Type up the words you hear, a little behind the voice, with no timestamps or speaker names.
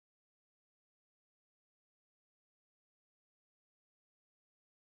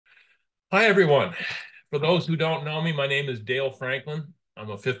Hi, everyone. For those who don't know me, my name is Dale Franklin. I'm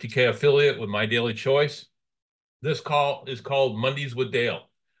a 50K affiliate with My Daily Choice. This call is called Mondays with Dale.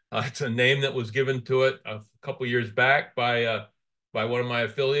 It's a name that was given to it a couple years back by one of my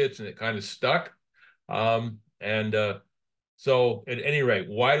affiliates, and it kind of stuck. So, at any rate,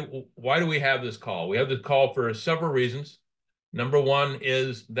 why do we have this call? We have this call for several reasons. Number one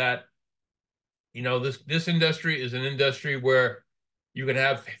is that this industry is an industry where you can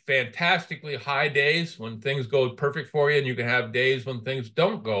have fantastically high days when things go perfect for you, and you can have days when things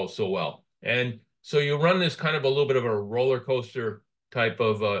don't go so well. And so you run this kind of a little bit of a roller coaster type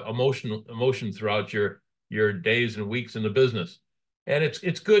of emotion throughout your days and weeks in the business. And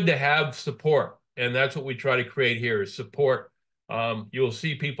it's good to have support, and that's what we try to create here is support. You'll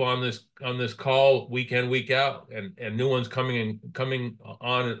see people on this call week in, week out, and new ones coming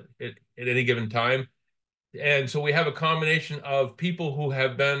on at any given time. And so we have a combination of people who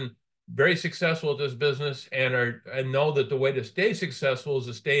have been very successful at this business and know that the way to stay successful is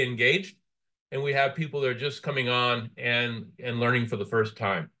to stay engaged. And we have people that are just coming on and learning for the first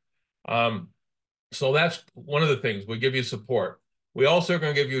time. Um, so that's one of the things. We give you support. We also are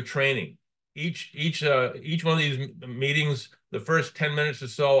going to give you training. Each one of these meetings, the first 10 minutes or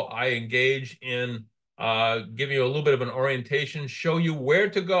so, I engage in giving you a little bit of an orientation, show you where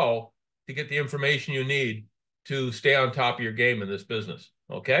to go to get the information you need to stay on top of your game in this business.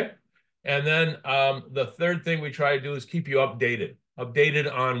 Okay. And then the third thing we try to do is keep you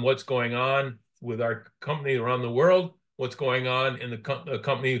updated on what's going on with our company around the world, what's going on in the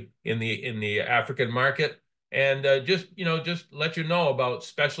company in the African market, and just let you know about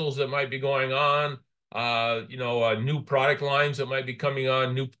specials that might be going on, new product lines that might be coming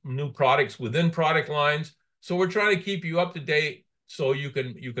on, new products within product lines. So we're trying to keep you up to date so you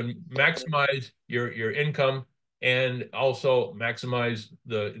can maximize your income and also maximize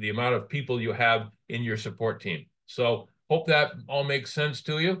the amount of people you have in your support team. So hope that all makes sense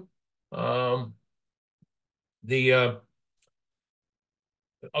to you. Um, the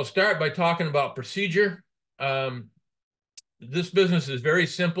I'll start by talking about procedure. Um, this business is very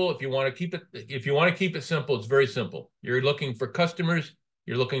simple. If you want to keep it simple, it's very simple. You're looking for customers,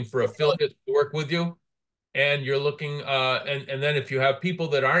 you're looking for affiliates to work with you, and you're looking and then if you have people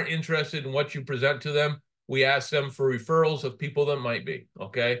that aren't interested in what you present to them, we ask them for referrals of people that might be.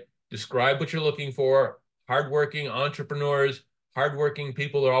 Okay. Describe what you're looking for. Hardworking entrepreneurs, hardworking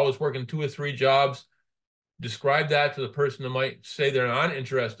people that are always working two or three jobs. Describe that to the person that might say they're not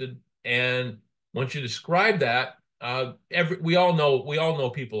interested. And once you describe that, we all know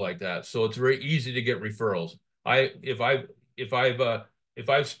people like that. So it's very easy to get referrals. I if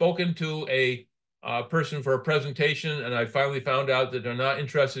I've spoken to a person for a presentation and I finally found out that they're not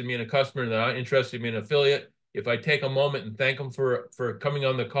interested in being a customer, they're not interested in being an affiliate. If I take a moment and thank them for coming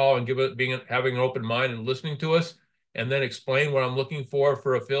on the call and having an open mind and listening to us, and then explain what I'm looking for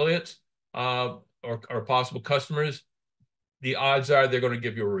affiliates, or possible customers, the odds are they're going to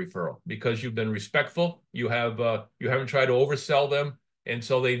give you a referral because you've been respectful. You haven't tried to oversell them, and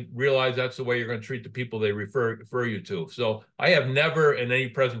so they realize that's the way you're going to treat the people they refer you to. So I have never in any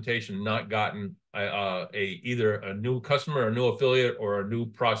presentation not gotten either a new customer, a new affiliate, or a new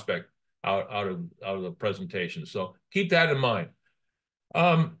prospect out of the presentation. So keep that in mind.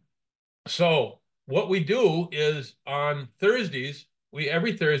 Um, so what we do is on Thursdays, we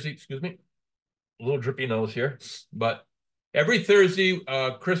every Thursday, excuse me, a little drippy nose here, but every Thursday,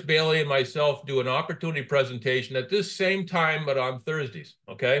 Chris Bailey and myself do an opportunity presentation at this same time, but on Thursdays.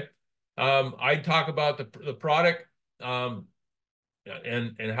 Okay. I talk about the product,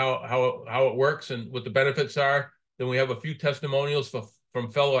 and how it works and what the benefits are. Then we have a few testimonials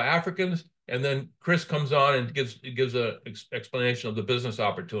from fellow Africans, and then Chris comes on and gives a explanation of the business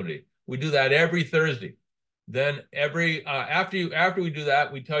opportunity. We do that every Thursday. Then after we do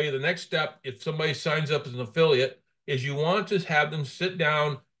that, we tell you the next step. If somebody signs up as an affiliate, is you want to have them sit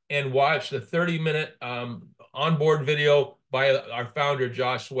down and watch the 30-minute onboard video by our founder,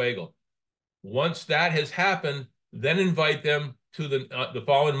 Josh Swagel. Once that has happened, then invite them to the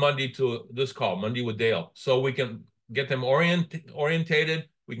following Monday to this call, Monday with Dale, so we can get them orientated.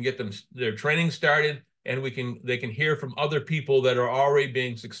 We can get them their training started, and they can hear from other people that are already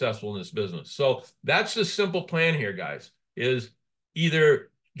being successful in this business. So that's the simple plan here, guys, is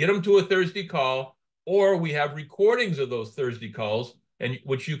either get them to a Thursday call, or we have recordings of those Thursday calls, and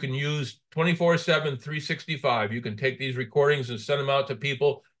which you can use 24/7, 365. You can take these recordings and send them out to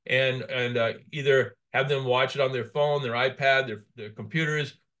people, and either have them watch it on their phone, their iPad, their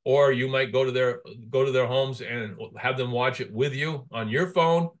computers, or you might go to their homes and have them watch it with you on your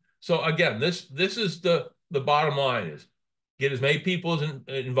phone. So again, this is the bottom line is get as many people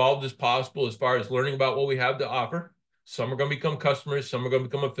involved as possible as far as learning about what we have to offer. Some are going to become customers, some are going to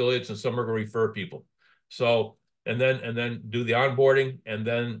become affiliates, and some are going to refer people. So, and then do the onboarding and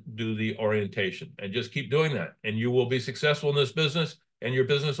then do the orientation and just keep doing that. And you will be successful in this business, and your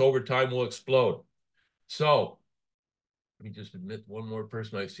business over time will explode. So let me just admit one more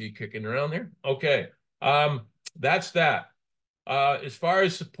person I see kicking around there. Okay. That's that. As far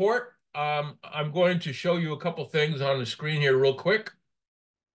as support, I'm going to show you a couple things on the screen here real quick.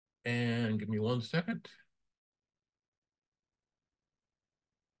 And give me 1 second.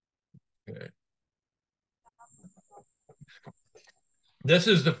 Okay. This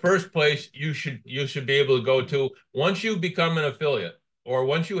is the first place you should be able to go to once you become an affiliate, or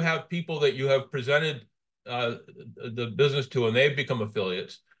once you have people that you have presented the business to and they've become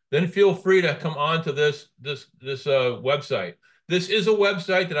affiliates. Then feel free to come on to this website. This is a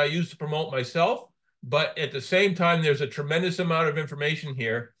website that I use to promote myself, but at the same time, there's a tremendous amount of information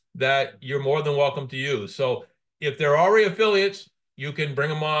here that you're more than welcome to use. So if they're already affiliates, you can bring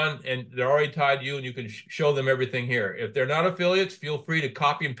them on and they're already tied to you, and you can show them everything here. If they're not affiliates, feel free to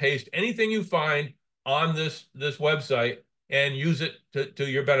copy and paste anything you find on this website and use it to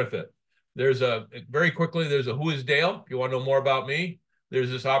your benefit. There's very quickly, there's a Who is Dale? If you want to know more about me, there's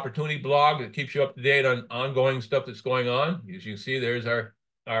this opportunity blog that keeps you up to date on ongoing stuff that's going on. As you can see, there's our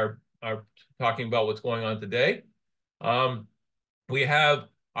talking about what's going on today. We have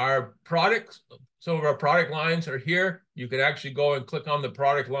our products. Some of our product lines are here. You can actually go and click on the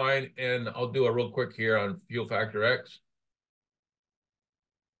product line, and I'll do a real quick here on Fuel Factor X.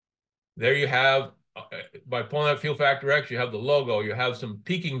 There you have, by pulling up Fuel Factor X, you have the logo, you have some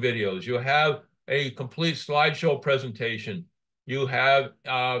peaking videos, you have a complete slideshow presentation, you have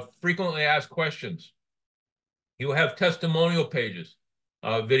frequently asked questions, you have testimonial pages,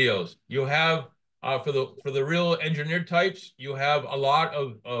 videos, you have for the real engineered types, you have a lot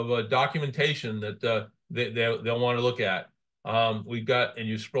of documentation that they'll want to look at. We've got, and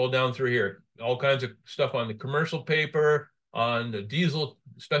you scroll down through here, all kinds of stuff on the commercial paper, on the diesel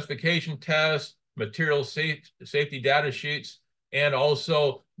specification tests, material safety data sheets, and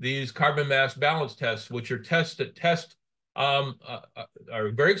also these carbon mass balance tests, which are tests that are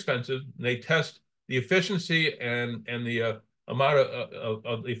very expensive. They test the efficiency and the amount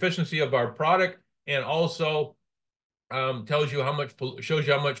of the efficiency of our product, and also tells you how much, shows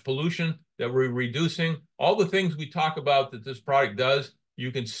you how much pollution that we're reducing. All the things we talk about that this product does,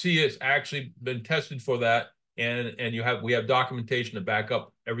 you can see it's actually been tested for that, and we have documentation to back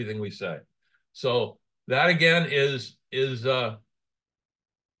up everything we say. So that again is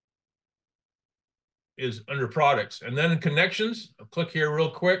under products. And then in connections, I'll click here real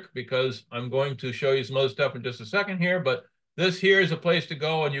quick because I'm going to show you some other stuff in just a second here, but this here is a place to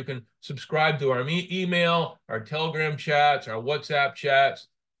go, and you can subscribe to our email, our Telegram chats, our WhatsApp chats,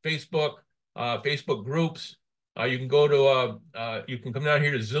 Facebook groups. You can go to, you can come down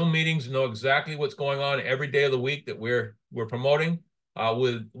here to Zoom meetings and know exactly what's going on every day of the week that we're promoting,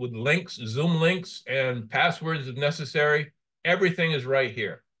 with links, Zoom links, and passwords if necessary. Everything is right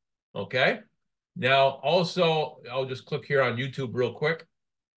here. Okay. Now, also, I'll just click here on YouTube real quick.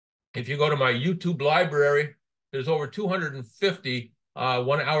 If you go to my YouTube library, there's over 250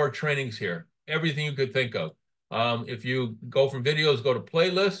 one-hour trainings here. Everything you could think of. If you go from videos, go to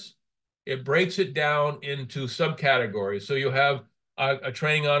playlists, it breaks it down into subcategories. So you have a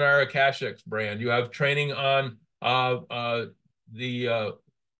training on our AkashX brand. You have training on our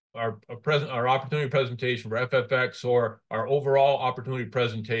opportunity presentation for FFX, or our overall opportunity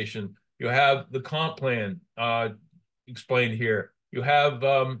presentation. You have the comp plan explained here. You have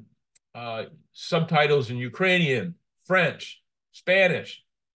subtitles in Ukrainian, French, Spanish,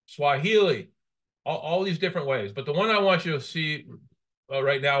 Swahili, all these different ways. But the one I want you to see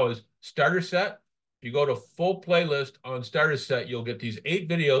right now is Starter Set. If you go to full playlist on Starter Set, you'll get these 8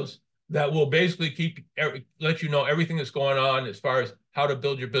 videos that will basically let you know everything that's going on as far as how to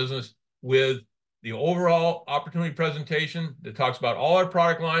build your business, with the overall opportunity presentation that talks about all our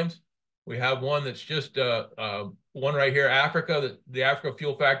product lines. We have one that's just one right here, Africa, the Africa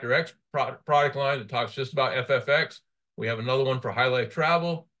Fuel Factor X product line that talks just about FFX. We have another one for High Life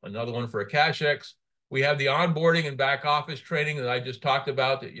Travel, another one for AkashX. We have the onboarding and back office training that I just talked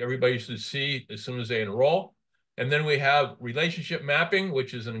about that everybody should see as soon as they enroll. And then we have relationship mapping,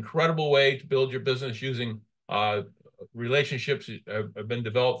 which is an incredible way to build your business using relationships that have been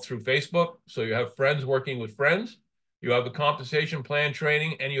developed through Facebook. So you have friends working with friends. You have a compensation plan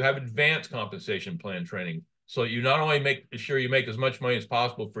training, and you have advanced compensation plan training. So you not only make sure you make as much money as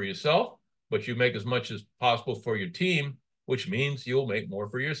possible for yourself, but you make as much as possible for your team, which means you'll make more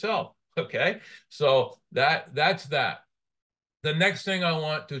for yourself. Okay, so that's that. the next thing I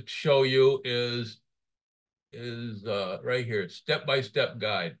want to show you is right here, step-by-step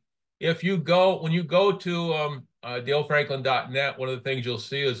guide. If you go, when you go to DaleFranklin.net, one of the things you'll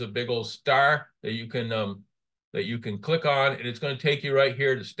see is a big old star that you can click on, and it's going to take you right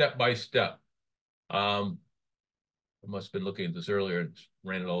here to step-by-step. I must have been looking at this earlier and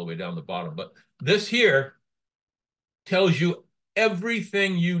ran it all the way down the bottom. But this here tells you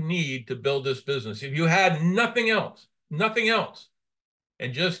everything you need to build this business. If you had nothing else,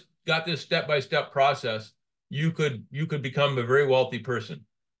 and just got this step-by-step process, you could become a very wealthy person.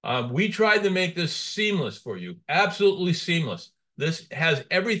 We tried to make this seamless for you, absolutely seamless. This has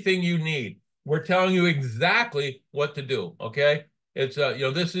everything you need. We're telling you exactly what to do, okay? It's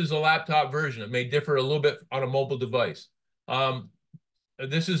this is a laptop version. It may differ a little bit on a mobile device.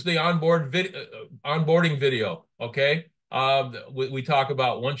 This is the onboarding video, okay? We talk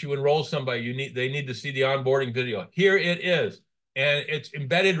about once you enroll somebody, they need to see the onboarding video. Here it is, and it's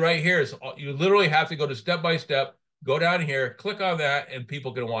embedded right here. So you literally have to go to step by step, go down here, click on that, and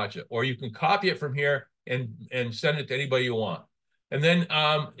people can watch it. Or you can copy it from here and send it to anybody you want. And then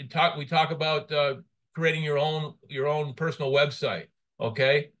we talk about creating your own personal website.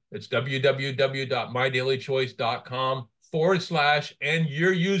 Okay, it's www.mydailychoice.com / and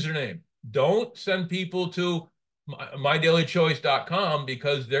your username. Don't send people to mydailychoice.com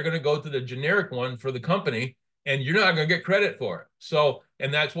because they're going to go to the generic one for the company and you're not going to get credit for it. So,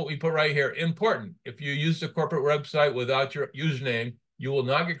 and that's what we put right here. Important. If you use the corporate website without your username, you will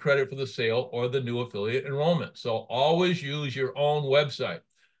not get credit for the sale or the new affiliate enrollment. So always use your own website.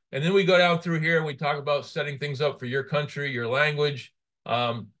 And then we go down through here and we talk about setting things up for your country, your language,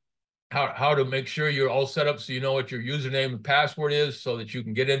 how to make sure you're all set up so you know what your username and password is so that you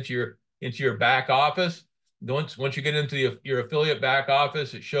can get into your back office. Once you get into your affiliate back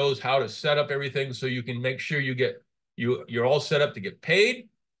office, it shows how to set up everything so you can make sure you're all set up to get paid.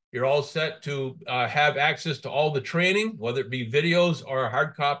 You're all set to have access to all the training, whether it be videos or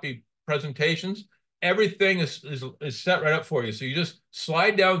hard copy presentations. Everything is set right up for you. So you just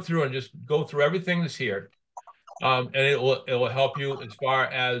slide down through and just go through everything that's here. And it will help you as far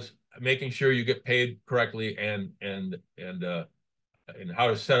as making sure you get paid correctly and how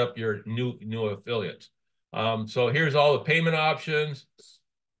to set up your new affiliates. So here's all the payment options,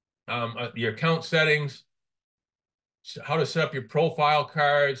 your account settings, how to set up your profile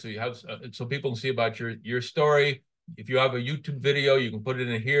card so you have so people can see about your story. If you have a YouTube video, you can put it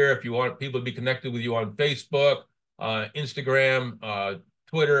in here. If you want people to be connected with you on Facebook, Instagram,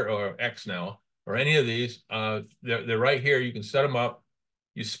 Twitter, or X now, or any of these, they're right here. You can set them up.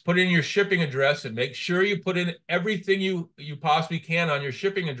 You put in your shipping address and make sure you put in everything you possibly can on your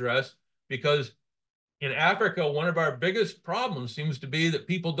shipping address, because in Africa, one of our biggest problems seems to be that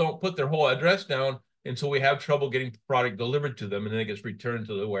people don't put their whole address down, and so we have trouble getting product delivered to them, and then it gets returned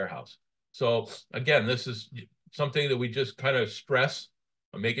to the warehouse. So again, this is something that we just kind of stress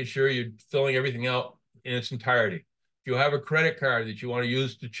on, making sure you're filling everything out in its entirety. If you have a credit card that you want to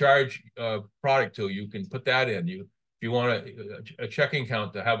use to charge product to, you can put that in. If you want a checking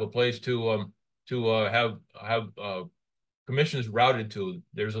account to have a place to have commissions routed to,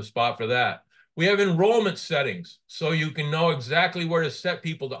 there's a spot for that. We have enrollment settings, so you can know exactly where to set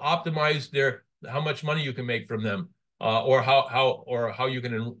people to optimize how much money you can make from them, or how you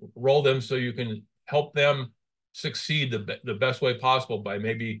can enroll them so you can help them succeed the best way possible by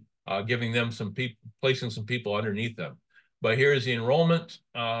maybe giving them placing some people underneath them. But here's the enrollment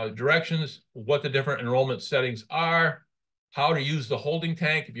directions, what the different enrollment settings are, how to use the holding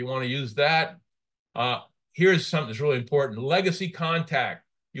tank if you want to use that. Here's something that's really important: legacy contact.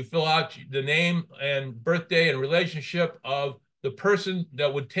 You fill out the name and birthday and relationship of the person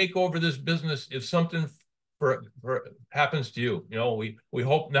that would take over this business if something happens to you. You know, we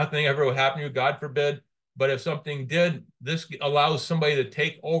hope nothing ever will happen to you, God forbid. But if something did, this allows somebody to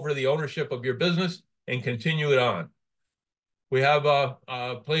take over the ownership of your business and continue it on. We have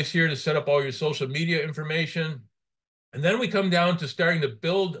a place here to set up all your social media information. And then we come down to starting to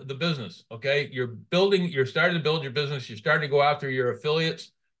build the business, okay? You're starting to build your business. You're starting to go after your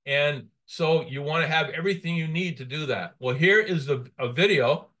affiliates. And so you want to have everything you need to do that. Well, here is a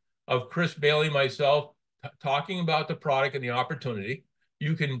video of Chris Bailey, myself, talking about the product and the opportunity.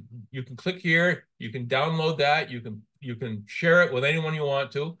 You can click here. You can download that. You can share it with anyone you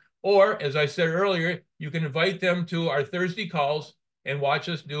want to. Or, as I said earlier, you can invite them to our Thursday calls and watch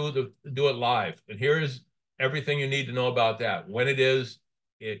us do it live. And here is everything you need to know about that, when it is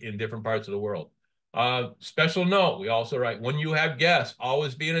in different parts of the world. Special note, we also write, when you have guests,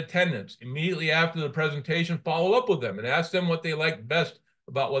 always be in attendance. Immediately after the presentation, follow up with them and ask them what they liked best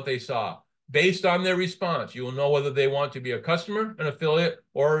about what they saw. based on their response. You will know whether they want to be a customer, an affiliate,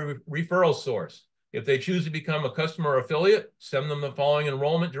 or a referral source. If they choose to become a customer or affiliate, send them the following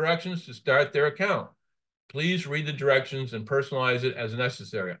enrollment directions to start their account. Please read the directions and personalize it as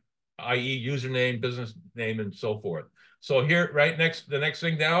necessary, i.e. username, business name, and so forth. So here, right next, the next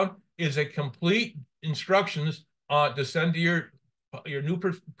thing down is a complete instructions to send to your new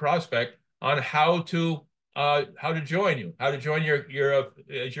prospect on how to join you, how to join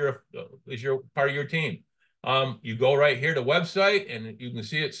as your part of your team. You go right here to website, and you can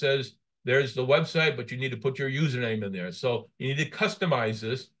see it says there's the website, but you need to put your username in there. So you need to customize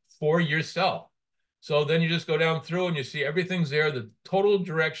this for yourself. So then you just go down through and you see everything's there, the total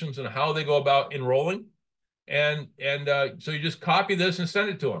directions on how they go about enrolling. And so you just copy this and send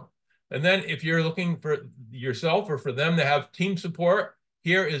it to them. And then if you're looking for yourself or for them to have team support,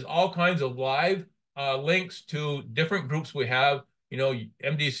 here is all kinds of live links to different groups we have, you know,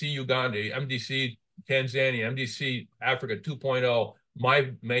 MDC Uganda, MDC Tanzania, MDC Africa 2.0,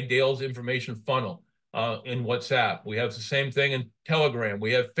 my Dale's information funnel in WhatsApp. We have the same thing in Telegram.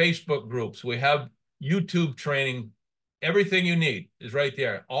 We have Facebook groups. We have YouTube training. Everything you need is right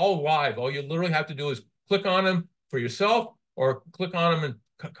there, all live. All you literally have to do is click on them for yourself, or click on them and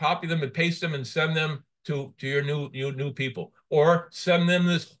copy them and paste them and send them to your new people, or send them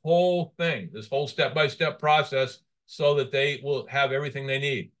this whole thing, this whole step-by-step process, so that they will have everything they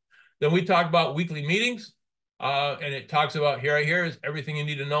need. Then we talk about weekly meetings, and it talks about here is everything you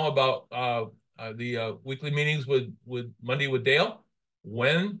need to know about the weekly meetings with Monday with Dale,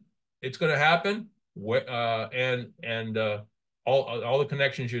 when it's going to happen, and all the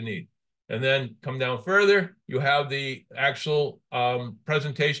connections you need. And then come down further, you have the actual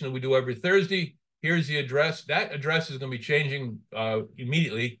presentation that we do every Thursday. Here's the address. That address is going to be changing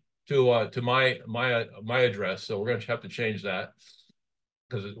immediately to my address. So we're going to have to change that,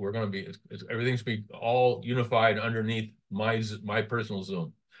 because we're going to be everything's be all unified underneath my personal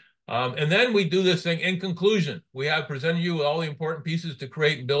Zoom. And then we do this thing. In conclusion, we have presented you with all the important pieces to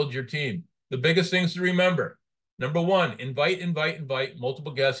create and build your team. The biggest things to remember: number one, invite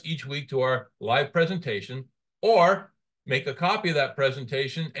multiple guests each week to our live presentation, or make a copy of that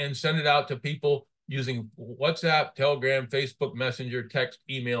presentation and send it out to people using WhatsApp, Telegram, Facebook Messenger, text,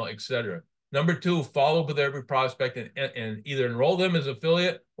 email, etc. Number two, follow up with every prospect and either enroll them as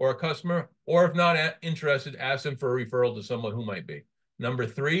affiliate or a customer, or if not interested, ask them for a referral to someone who might be. Number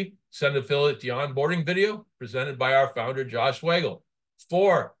three, send affiliate the onboarding video presented by our founder, Josh Swagel.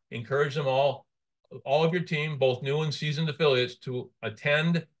 Four, encourage them all of your team, both new and seasoned affiliates, to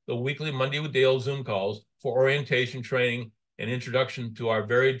attend the weekly Monday with Dale Zoom calls for orientation, training, and introduction to our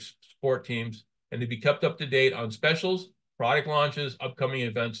varied support teams, and to be kept up to date on specials, product launches, upcoming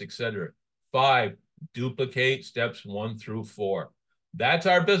events, etc. Five, duplicate steps 1 through 4. That's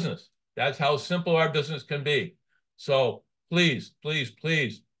our business. That's how simple our business can be. So please, please,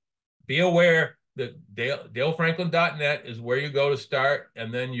 please be aware that DaleFranklin.net is where you go to start,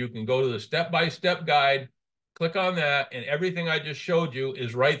 and then you can go to the step-by-step guide, click on that, and everything I just showed you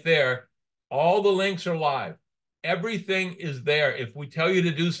is right there. All the links are live. Everything is there. If we tell you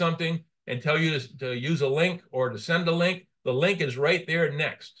to do something and tell you to use a link or to send a link, the link is right there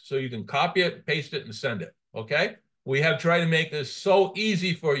next. So you can copy it, paste it, and send it, okay? We have tried to make this so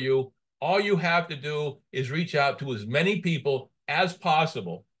easy for you. All you have to do is reach out to as many people as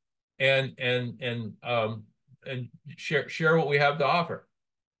possible and share what we have to offer.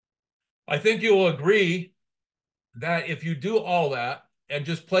 I think you will agree that if you do all that and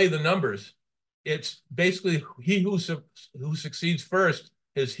just play the numbers, it's basically he who succeeds first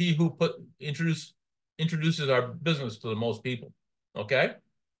is he who introduces our business to the most people. Okay,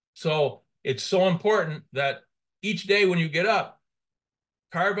 so it's so important that each day when you get up,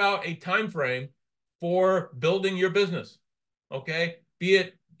 carve out a time frame for building your business. Okay, be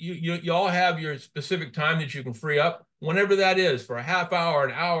it you all have your specific time that you can free up, whenever that is, for a half hour,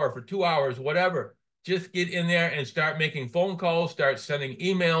 an hour, for 2 hours, whatever. Just get in there and start making phone calls, start sending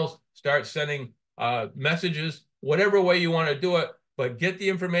emails, start sending messages, whatever way you want to do it, but get the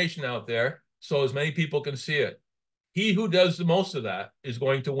information out there so as many people can see it. He who does the most of that is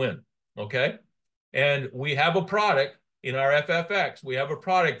going to win, okay? And we have a product in our FFX. We have a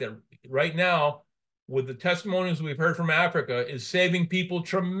product that right now, with the testimonies we've heard from Africa, is saving people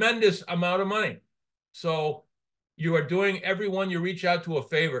tremendous amount of money. So you are doing everyone you reach out to a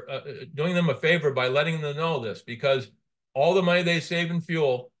favor, doing them a favor by letting them know this, because all the money they save in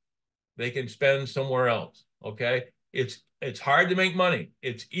fuel, they can spend somewhere else, okay? It's hard to make money.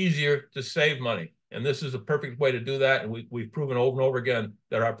 It's easier to save money. And this is a perfect way to do that. And we've proven over and over again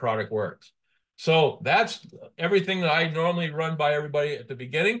that our product works. So that's everything that I normally run by everybody at the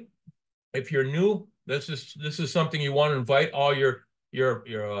beginning. if you're new, this is something you want to invite all your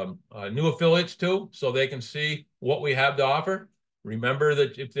new affiliates to, so they can see what we have to offer. Remember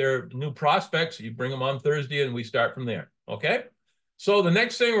that if they're new prospects, you bring them on Thursday and we start from there. Okay. So the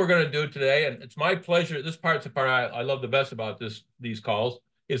next thing we're going to do today, and it's my pleasure, this part's the part I love the best about these calls,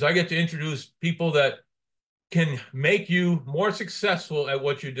 is I get to introduce people that can make you more successful at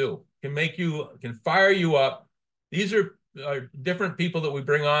what you do, can fire you up. These are different people that we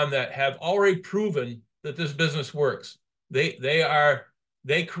bring on that have already proven that this business works. They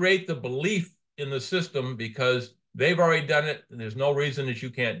create the belief in the system because they've already done it, and there's no reason that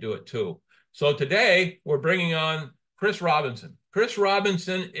you can't do it too. So today we're bringing on Chris Robinson. Chris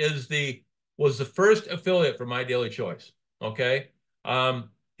Robinson was the first affiliate for My Daily Choice. Okay,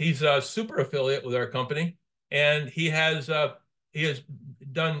 he's a super affiliate with our company, and he has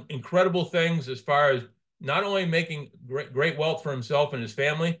done incredible things as far as not only making great wealth for himself and his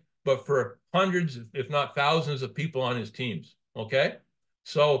family, but for hundreds, if not thousands, of people on his teams. Okay,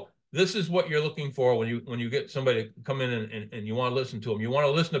 so this is what you're looking for when you get somebody to come in and you want to listen to them. You want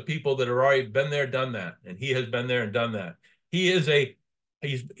to listen to people that have already been there, done that, and he has been there and done that. He's a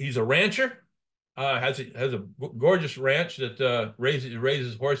rancher, has a gorgeous ranch that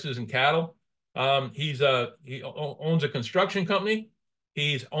raises horses and cattle. He owns a construction company.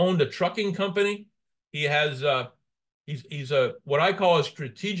 He's owned a trucking company. He has he's a what I call a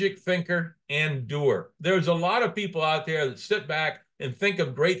strategic thinker and doer. There's a lot of people out there that sit back and think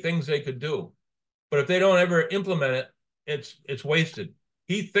of great things they could do, but if they don't ever implement it, it's wasted.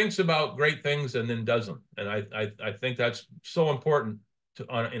 He thinks about great things and then does them, and I think that's so important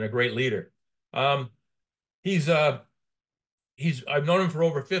in a great leader. He's I've known him for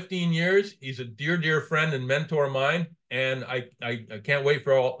over 15 years. He's a dear friend and mentor of mine, and I can't wait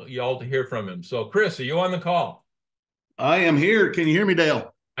for all y'all to hear from him. So, Chris, are you on the call? I am here. Can you hear me,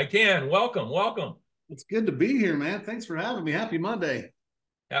 Dale? I can. Welcome. It's good to be here, man. Thanks for having me. Happy Monday.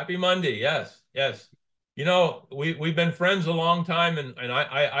 Happy Monday. Yes. You know, we've been friends a long time, and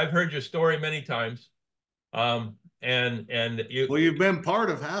I've heard your story many times. And you've been part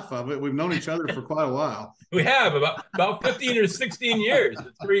of half of it. We've known each other for quite a while. We have about 15 or 16 years.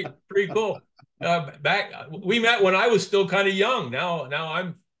 It's pretty cool. Back we met when I was still kind of young. Now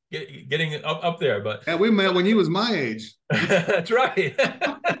I'm getting up there, but yeah, we met when you was my age. That's right.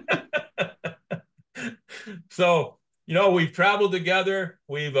 So, you know, we've traveled together.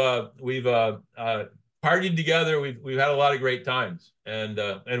 We've partied together. We've had a lot of great times, and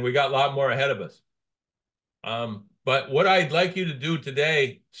we got a lot more ahead of us. But what I'd like you to do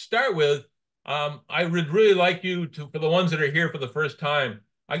today, start with, I would really like you to, for the ones that are here for the first time,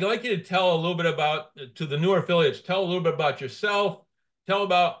 I'd like you to tell a little bit about, to the newer affiliates, tell a little bit about yourself, tell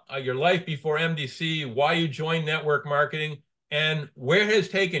about your life before MDC, why you joined network marketing, and where it has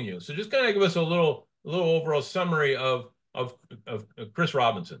taken you. So just kind of give us a little overall summary of Chris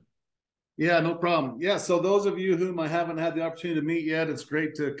Robinson. Yeah, no problem. Yeah, so those of you whom I haven't had the opportunity to meet yet, it's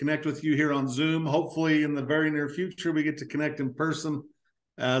great to connect with you here on Zoom. Hopefully in the very near future, we get to connect in person,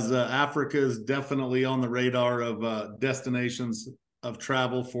 as Africa is definitely on the radar of destinations of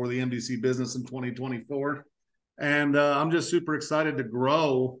travel for the MDC business in 2024. And I'm just super excited to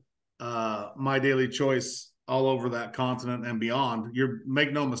grow My Daily Choice all over that continent and beyond.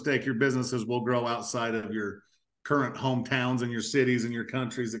 Make no mistake, your businesses will grow outside of your current hometowns and your cities and your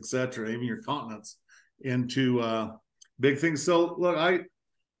countries, et cetera, even your continents, into big things. So look,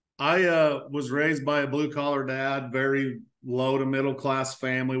 I was raised by a blue collar dad, very low to middle class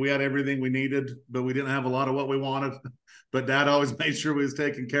family. We had everything we needed, but we didn't have a lot of what we wanted. But dad always made sure we was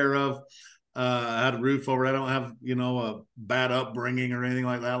taken care of. I had a roof over. I don't have, a bad upbringing or anything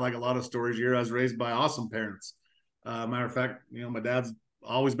like that. Like a lot of stories here, I was raised by awesome parents. Matter of fact, my dad's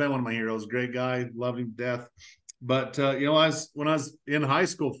always been one of my heroes. Great guy, loved him to death. But when I was in high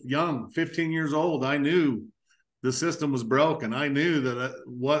school, young, 15 years old, I knew the system was broken. I knew that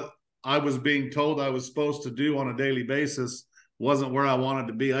what I was being told I was supposed to do on a daily basis wasn't where I wanted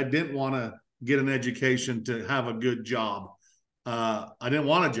to be. I didn't want to get an education to have a good job. I didn't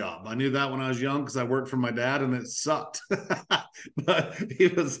want a job. I knew that when I was young because I worked for my dad and it sucked. But he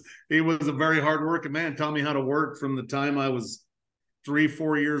was a very hardworking man. Taught me how to work from the time I was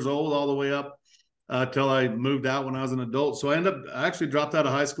 3-4 years old all the way up till I moved out when I was an adult. So I actually dropped out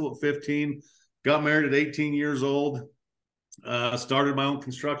of high school at 15, got married at 18 years old, started my own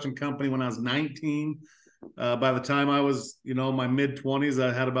construction company when I was 19. By the time I was, my mid-20s,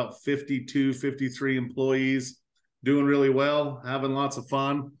 I had about 52, 53 employees, doing really well, having lots of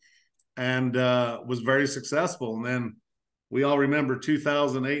fun, and was very successful. And then we all remember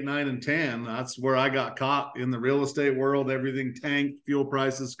 2008, 9, and 10. That's where I got caught in the real estate world. Everything tanked, fuel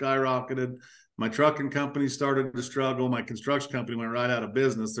prices skyrocketed. My trucking company started to struggle. My construction company went right out of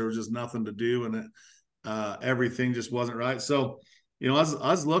business. There was just nothing to do, and everything just wasn't right. So, I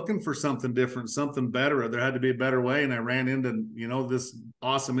was looking for something different, something better. There had to be a better way, and I ran into this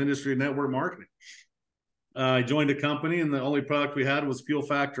awesome industry, network marketing. I joined a company, and the only product we had was Fuel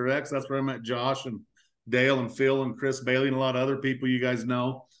Factor X. That's where I met Josh and Dale and Phil and Chris Bailey and a lot of other people you guys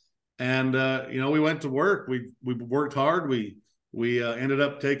know. And we went to work. We worked hard. We ended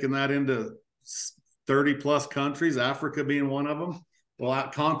up taking that into 30 plus countries, Africa being one of them. Well,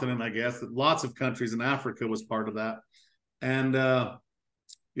 that continent, I guess. Lots of countries in Africa was part of that. And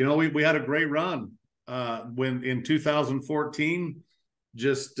we had a great run. When in 2014,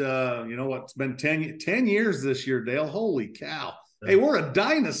 just it's been 10 years this year, Dale. Holy cow. Hey, we're a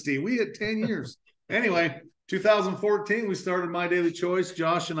dynasty. We hit 10 years. Anyway, 2014, we started My Daily Choice,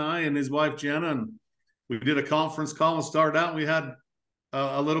 Josh and I and his wife Jenna, and we did a conference call and started out. We had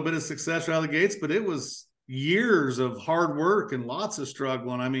a little bit of success out of the gates, but it was years of hard work and lots of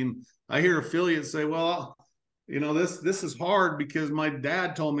struggle. And I mean, I hear affiliates say, well, this is hard because my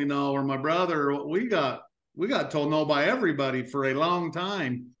dad told me no, or my brother, we got told no by everybody for a long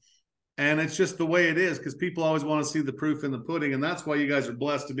time. And it's just the way it is, because people always want to see the proof in the pudding. And that's why you guys are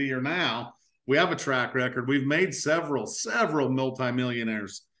blessed to be here now. We have a track record. We've made several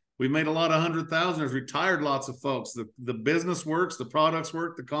multimillionaires. We've made a lot of 100,000ers, retired lots of folks. The business works, the products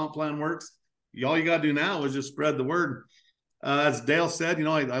work, the comp plan works. All you got to do now is just spread the word. As Dale said,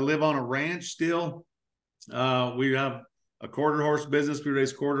 I live on a ranch still. We have a quarter horse business. We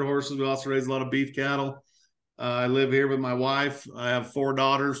raise quarter horses. We also raise a lot of beef cattle. I live here with my wife. I have 4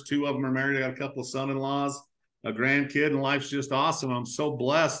 daughters. 2 of them are married. I got a couple of son-in-laws, a grandkid, and life's just awesome. I'm so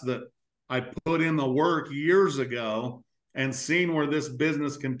blessed that I put in the work years ago and seen where this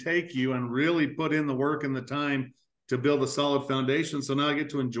business can take you, and really put in the work and the time to build a solid foundation. So now I get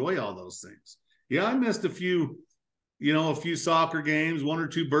to enjoy all those things. Yeah, I missed a few soccer games, 1 or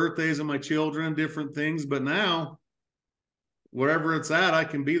 2 birthdays of my children, different things. But now, wherever it's at, I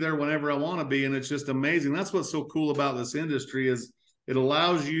can be there whenever I want to be. And it's just amazing. That's what's so cool about this industry, is it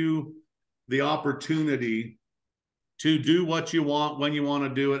allows you the opportunity to do what you want, when you want to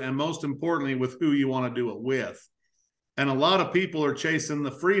do it, and most importantly, with who you want to do it with. And a lot of people are chasing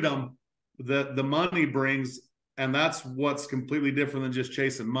the freedom that the money brings, and that's what's completely different than just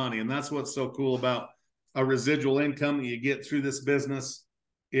chasing money. And that's what's so cool about a residual income that you get through this business,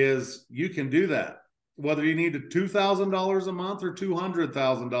 is you can do that. Whether you need $2,000 a month or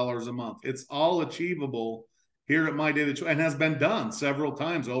 $200,000 a month, it's all achievable here at My Daily Choice, and has been done several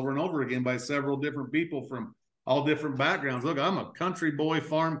times over and over again by several different people from all different backgrounds. Look, I'm a country boy,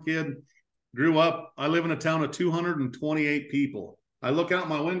 farm kid, grew up. I live in a town of 228 people. I look out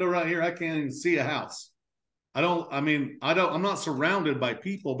my window right here, I can't even see a house. I'm not surrounded by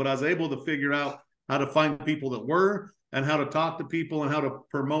people, but I was able to figure out how to find people that were, and how to talk to people, and how to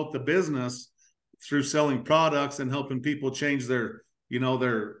promote the business through selling products and helping people change their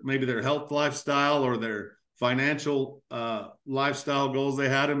health lifestyle or their financial lifestyle goals they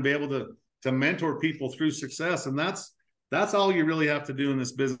had, and be able to mentor people through success. And that's all you really have to do in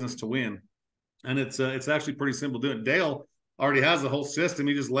this business to win. And it's actually pretty simple doing it. Dale already has the whole system.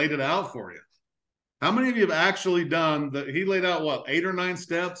 He just laid it out for you. How many of you have actually done that? He laid out 8 or 9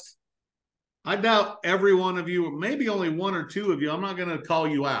 steps. I doubt every one of you, maybe only 1 or 2 of you, I'm not going to call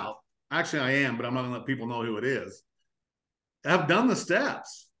you out. Actually, I am, but I'm not going to let people know who it is, have done the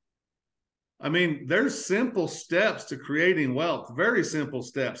steps. I mean, there's simple steps to creating wealth, very simple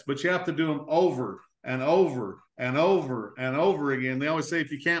steps, but you have to do them over and over and over and over again. They always say,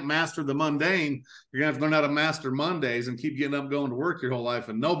 if you can't master the mundane, you're going to have to learn how to master Mondays and keep getting up, going to work your whole life.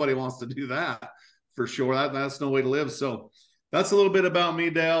 And nobody wants to do that, for sure. That's no way to live. So that's a little bit about me,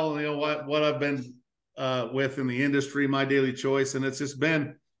 Dale, what I've been with in the industry, My Daily Choice. And it's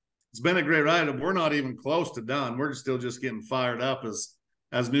been a great ride. We're not even close to done. We're still just getting fired up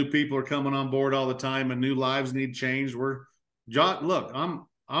as new people are coming on board all the time, and new lives need change. Look,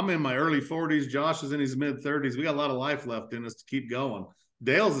 I'm in my early 40s. Josh is in his mid 30s. We got a lot of life left in us to keep going.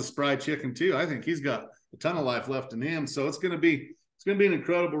 Dale's a spry chicken too. I think he's got a ton of life left in him. So it's going to be an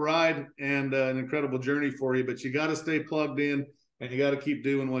incredible ride and an incredible journey for you, but you got to stay plugged in, and you got to keep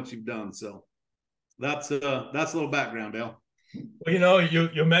doing what you've done. So that's a little background, Dale. Well,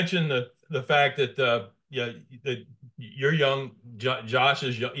 you mentioned the fact that that you're young, Josh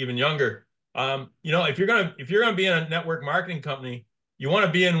is even younger. If you're gonna be in a network marketing company, you want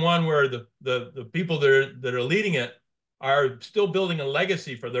to be in one where the people that are leading it are still building a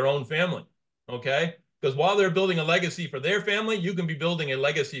legacy for their own family. Okay, because while they're building a legacy for their family, you can be building a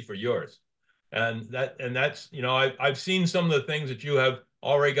legacy for yours. And that's, you know, I've seen some of the things that you have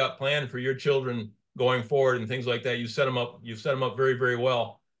already got planned for your children going forward and things like that. You've set them up very, very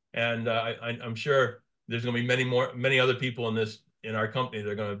well. And I'm sure there's going to be many other people in our company that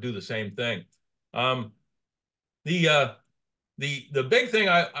are going to do the same thing. The big thing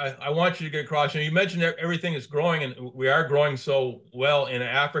I want you to get across, you mentioned everything is growing, and we are growing so well in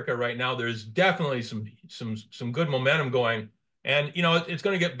Africa right now. There's definitely some good momentum going, and you know it's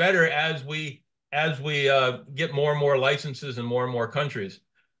going to get better as we get more and more licenses in more and more countries.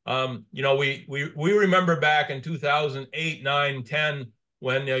 You know, we remember back in 2008, 9, 10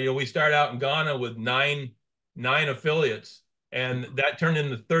 when you know we started out in Ghana with nine affiliates, and that turned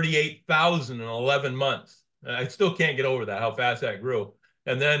into 38,000 in 11 months. I still can't get over that, how fast that grew.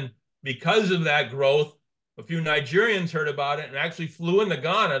 And then because of that growth, a few Nigerians heard about it and actually flew into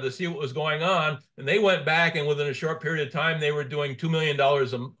Ghana to see what was going on. And they went back, and within a short period of time, they were doing $2 million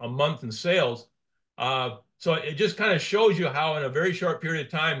a month in sales. So it just kind of shows you how in a very short period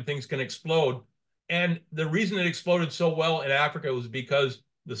of time, things can explode. And the reason it exploded so well in Africa was because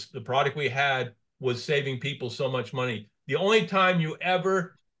the product we had was saving people so much money. The only time you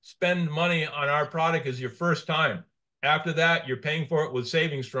ever spend money on our product is your first time. After that, you're paying for it with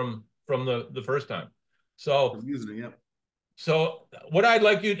savings from the first time. So using it, yep. So what I'd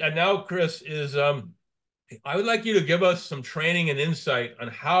like you and now, Chris, is I would like you to give us some training and insight on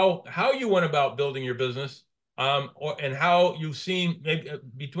how you went about building your business, and how you've seen maybe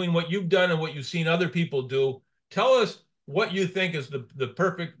between what you've done and what you've seen other people do. Tell us what you think is the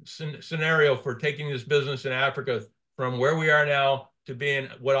perfect scenario for taking this business in Africa from where we are now to being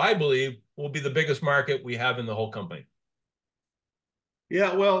what I believe will be the biggest market we have in the whole company.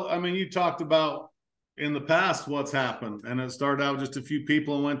 Yeah, well, I mean, you talked about in the past what's happened, and it started out with just a few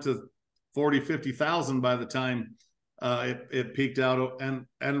people and went to 40, 50,000 by the time it peaked out.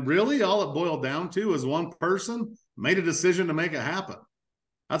 And really all it boiled down to is one person made a decision to make it happen.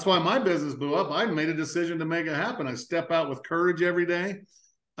 That's why my business blew up. I made a decision to make it happen. I step out with courage every day.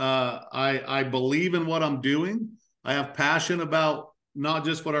 I believe in what I'm doing. I have passion about not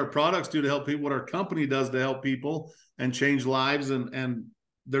just what our products do to help people, what our company does to help people and change lives. And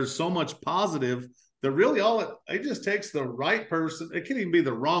there's so much positive that really it just takes the right person. It can even be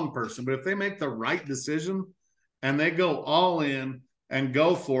the wrong person, but if they make the right decision and they go all in and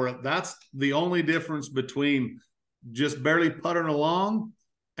go for it, that's the only difference between just barely puttering along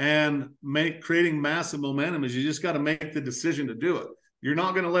and creating massive momentum. Is you just got to make the decision to do it. You're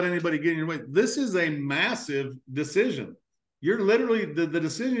not going to let anybody get in your way. This is a massive decision. You're literally the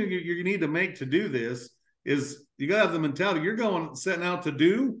decision you need to make to do this is you got to have the mentality. You're setting out to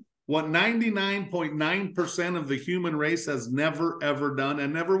do what 99.9% of the human race has never, ever done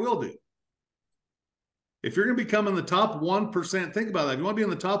and never will do. If you're going to become in the top 1%, think about that. If you want to be in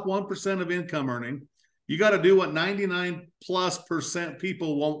the top 1% of income earning, you got to do what 99+%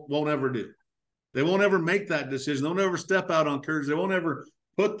 people won't ever do. They won't ever make that decision. They won't ever step out on courage. They won't ever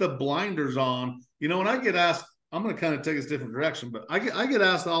put the blinders on. You know, when I get asked, I'm going to kind of take us a different direction, but I get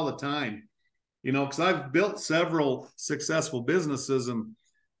asked all the time, you know, because I've built several successful businesses,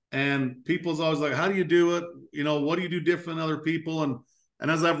 and people's always like, how do you do it? You know, what do you do different than other people? And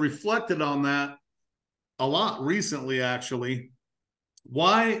as I've reflected on that a lot recently, actually,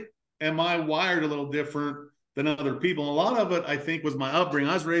 why am I wired a little different than other people? And a lot of it, I think, was my upbringing.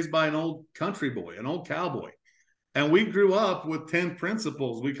 I was raised by an old country boy, an old cowboy. And we grew up with 10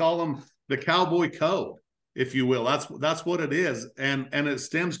 principles. We call them the cowboy code, if you will. That's what it is. And it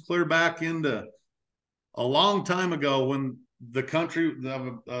stems clear back into a long time ago when the country,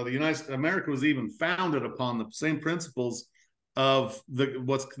 the United America was even founded upon the same principles of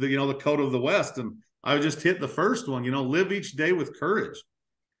the code of the West. And I would just hit the first one, you know, live each day with courage.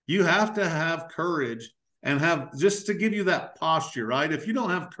 You have to have courage and have just to give you that posture, right? If you don't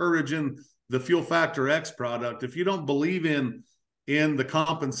have courage in the Fuel Factor X product, if you don't believe in the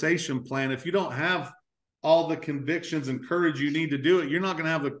compensation plan, if you don't have all the convictions and courage you need to do it, you're not going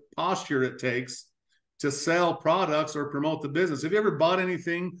to have the posture it takes to sell products or promote the business. Have you ever bought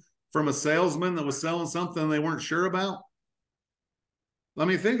anything from a salesman that was selling something they weren't sure about? Let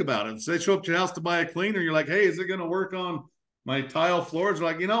me think about it. So they show up to your house to buy a cleaner. You're like, hey, is it going to work on my tile floors? They're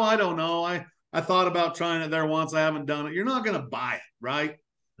like, you know, I don't know. I thought about trying it there once. I haven't done it. You're not going to buy it, right?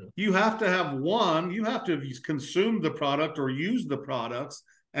 You have to have you have to have consumed the product or use the products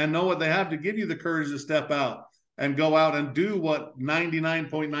and know what they have to give you the courage to step out and go out and do what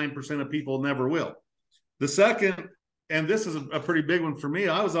 99.9% of people never will. The second, and this is a pretty big one for me,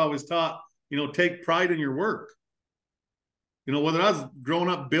 I was always taught, you know, take pride in your work. You know, whether I was growing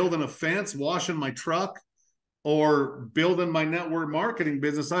up building a fence, washing my truck, or building my network marketing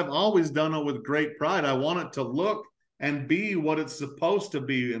business, I've always done it with great pride. I want it to look and be what it's supposed to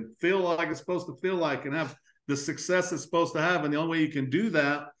be and feel like it's supposed to feel like and have the success it's supposed to have. And the only way you can do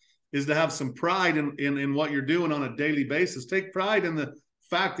that is to have some pride in what you're doing on a daily basis. Take pride in the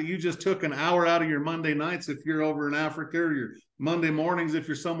fact that you just took an hour out of your Monday nights if you're over in Africa, or your Monday mornings if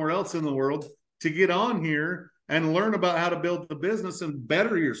you're somewhere else in the world, to get on here and learn about how to build the business and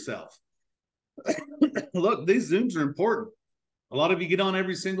better yourself. Look, these Zooms are important. A lot of you get on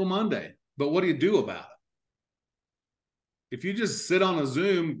every single Monday, but what do you do about it? If you just sit on a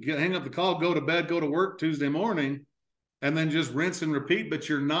Zoom, hang up the call, go to bed, go to work Tuesday morning, and then just rinse and repeat, but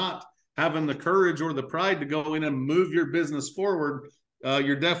you're not having the courage or the pride to go in and move your business forward,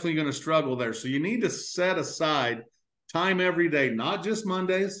 you're definitely going to struggle there. So you need to set aside time every day, not just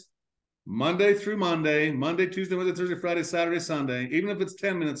Mondays, Monday through Monday, Monday, Tuesday, Wednesday, Thursday, Friday, Saturday, Sunday, even if it's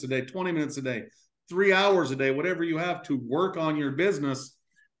 10 minutes a day, 20 minutes a day, 3 hours a day, whatever you have to work on your business,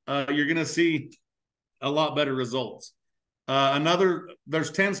 you're going to see a lot better results.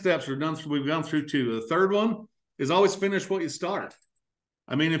 There's 10 steps we've gone through 2. The third one is always finish what you start.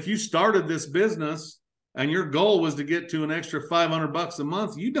 I mean, if you started this business and your goal was to get to an extra $500 a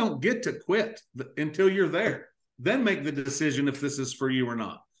month, you don't get to quit until you're there. Then make the decision if this is for you or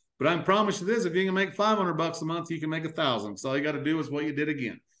not. But I promise you this, if you can make $500 a month, you can make 1,000. So all you got to do is what you did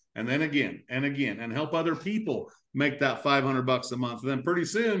again, and then again, and again, and help other people make that $500 a month. And then pretty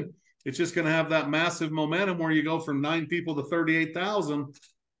soon, it's just going to have that massive momentum where you go from 9 people to 38,000,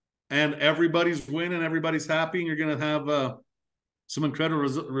 and everybody's winning, everybody's happy, and you're going to have some incredible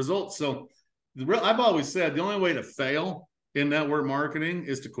results. So I've always said the only way to fail in network marketing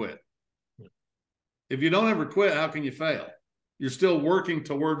is to quit. If you don't ever quit, how can you fail? You're still working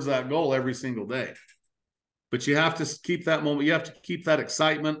towards that goal every single day. But you have to keep that moment. You have to keep that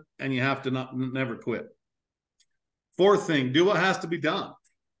excitement, and you have to never quit. Fourth thing, do what has to be done.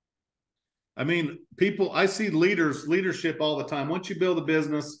 I mean, I see leadership all the time. Once you build a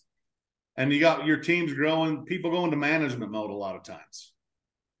business and you got your teams growing, people go into management mode a lot of times.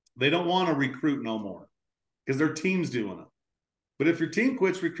 They don't want to recruit no more because their team's doing it. But if your team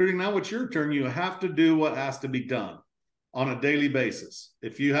quits recruiting, now it's your turn. You have to do what has to be done on a daily basis.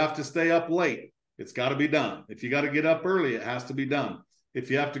 If you have to stay up late, it's got to be done. If you got to get up early, it has to be done. If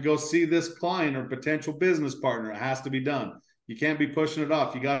you have to go see this client or potential business partner, it has to be done. You can't be pushing it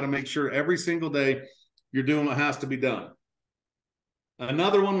off. You got to make sure every single day you're doing what has to be done.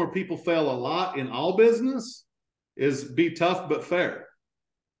 Another one where people fail a lot in all business is be tough but fair.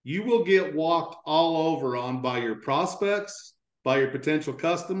 You will get walked all over on by your prospects, by your potential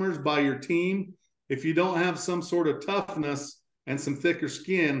customers, by your team, if you don't have some sort of toughness and some thicker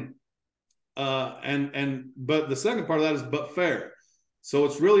skin. But the second part of that is but fair. So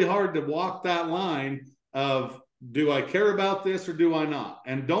it's really hard to walk that line of, do I care about this or do I not?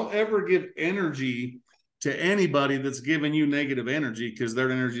 And don't ever give energy to anybody that's giving you negative energy, because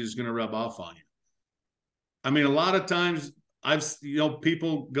their energy is going to rub off on you. I mean, a lot of times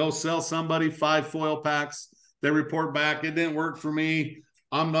people go sell somebody 5 foil packs. They report back, it didn't work for me.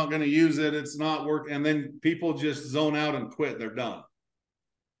 I'm not going to use it. It's not working. And then people just zone out and quit. They're done.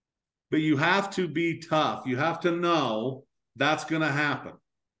 But you have to be tough. You have to know that's going to happen.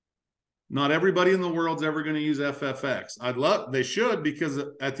 Not everybody in the world's ever going to use FFX. They should, because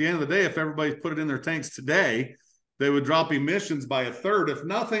at the end of the day, if everybody put it in their tanks today, they would drop emissions by 1/3. If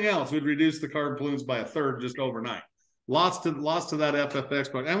nothing else, we'd reduce the carbon pollutants by 1/3 just overnight. Lots to that FFX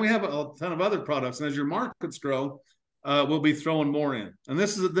product. And we have a ton of other products. And as your markets grow, we'll be throwing more in. And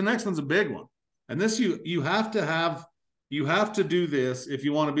the next one's a big one. And this you have to do this if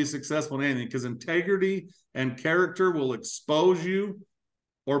you want to be successful in anything, because integrity and character will expose you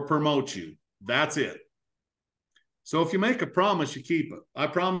or promote you. That's it. So if you make a promise, you keep it. I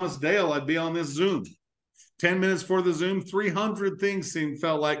promised Dale I'd be on this Zoom. 10 minutes for the Zoom, 300 things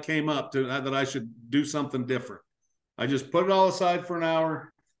felt like came up that I should do something different. I just put it all aside for an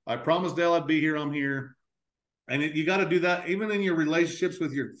hour. I promised Dale I'd be here. I'm here. And you got to do that even in your relationships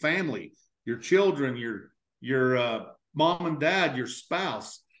with your family, your children, your mom and dad, your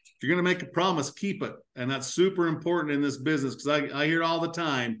spouse. If you're going to make a promise, keep it. And that's super important in this business, because I hear all the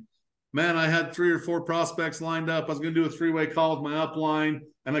time, man, I had 3 or 4 prospects lined up. I was going to do a 3-way call with my upline,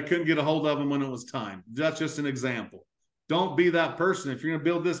 and I couldn't get a hold of them when it was time. That's just an example. Don't be that person. If you're going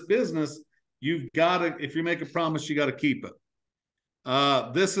to build this business, if you make a promise, you got to keep it.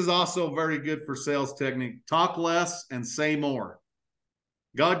 This is also very good for sales technique. Talk less and say more.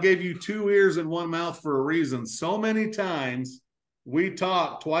 God gave you 2 ears and 1 mouth for a reason. So many times we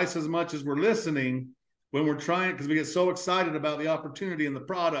talk twice as much as we're listening, when we're trying, because we get so excited about the opportunity and the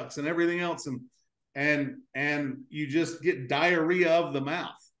products and everything else, and you just get diarrhea of the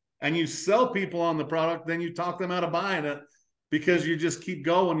mouth, and you sell people on the product, then you talk them out of buying it because you just keep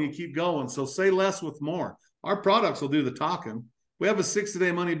going, you keep going. So say less with more. Our products will do the talking. We have a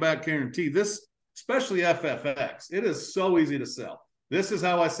 60-day money back guarantee. This, especially FFX, it is so easy to sell. This is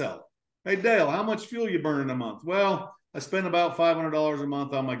how I sell it. Hey, Dale, how much fuel you burn in a month? Well, I spend about $500 a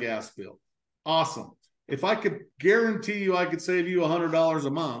month on my gas bill. Awesome. If I could guarantee you I could save you $100 a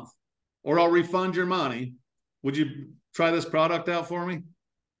month, or I'll refund your money, would you try this product out for me?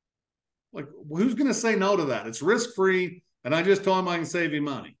 Like, who's going to say no to that? It's risk-free, and I just told him I can save you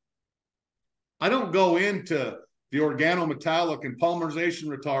money. I don't go into the organometallic and polymerization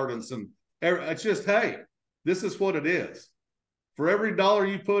retardants, and it's just, hey, this is what it is. For every dollar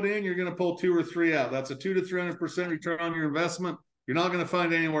you put in, you're going to pull 2 or 3 out. That's a 200 to 300% return on your investment. You're not going to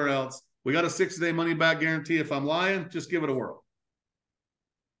find it anywhere else. We got a 60-day money back guarantee. If I'm lying, just give it a whirl.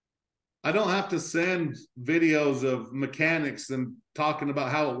 I don't have to send videos of mechanics and talking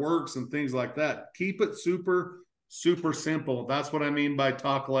about how it works and things like that. Keep it super, super simple. That's what I mean by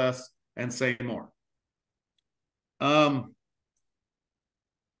talk less and say more.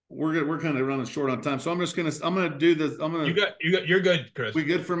 We're kind of running short on time, so I'm gonna do this. You're good, Chris. We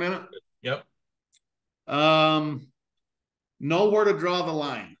good for a minute? Yep. Know where to draw the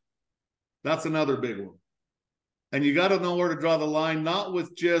line. That's another big one. And you got to know where to draw the line, not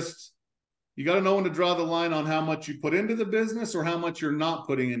with just, you got to know when to draw the line on how much you put into the business or how much you're not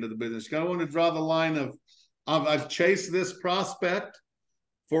putting into the business. You got to want to draw the line of I've chased this prospect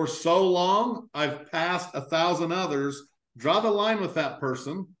for so long, I've passed 1,000 others. Draw the line with that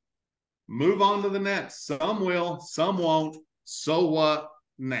person. Move on to the next. Some will, some won't. So what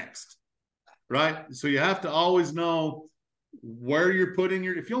next? Right? So you have to always know where you're putting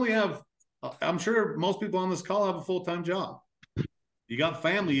your, if you only have, I'm sure most people on this call have a full-time job. You got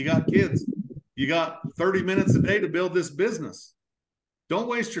family, you got kids, you got 30 minutes a day to build this business. Don't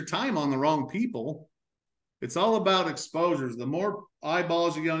waste your time on the wrong people. It's all about exposures. The more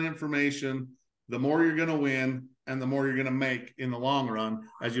eyeballs you get on information, the more you're going to win and the more you're going to make in the long run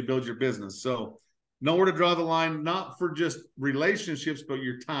as you build your business. So know where to draw the line, not for just relationships, but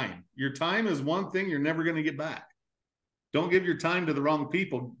your time. Your time is one thing you're never going to get back. Don't give your time to the wrong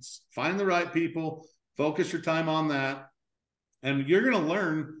people. Find the right people, focus your time on that. And you're going to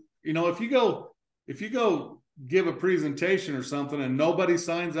learn, you know, if you go give a presentation or something and nobody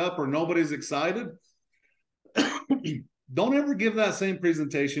signs up or nobody's excited, don't ever give that same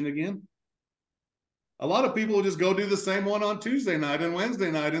presentation again. A lot of people will just go do the same one on Tuesday night and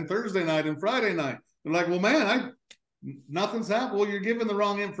Wednesday night and Thursday night and Friday night. They're like, well, man, nothing's happened. Well, you're giving the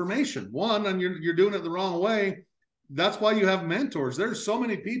wrong information. One, and you're doing it the wrong way. That's why you have mentors. There's so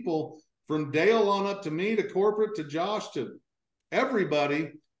many people from Dale on up to me, to corporate, to Josh, to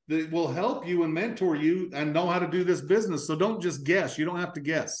everybody that will help you and mentor you and know how to do this business. So don't just guess. You don't have to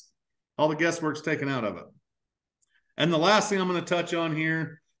guess. All the guesswork's taken out of it. And the last thing I'm going to touch on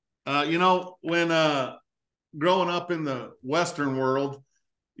here, you know, when growing up in the Western world,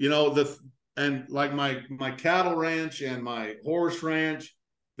 you know, and like my cattle ranch and my horse ranch,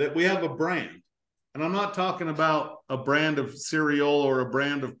 that we have a brand. And I'm not talking about a brand of cereal or a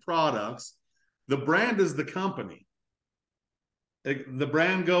brand of products. The brand is the company. The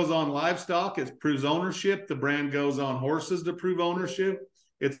brand goes on livestock. It proves ownership. The brand goes on horses to prove ownership.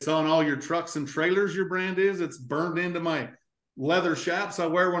 It's on all your trucks and trailers, your brand is. It's burned into my leather chaps I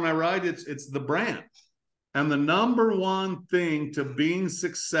wear when I ride. It's the brand. And the number one thing to being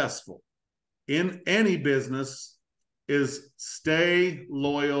successful in any business is stay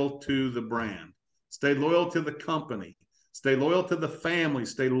loyal to the brand. Stay loyal to the company. Stay loyal to the family.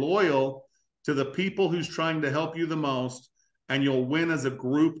 Stay loyal to the people who's trying to help you the most, and you'll win as a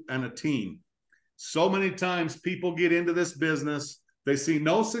group and a team. So many times people get into this business, they see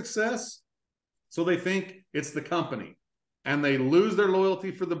no success, so they think it's the company, and they lose their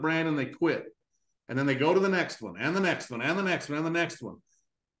loyalty for the brand and they quit. And then they go to the next one and the next one and the next one and the next one.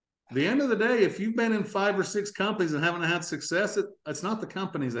 At the end of the day, if you've been in 5 or 6 companies and haven't had success, it's not the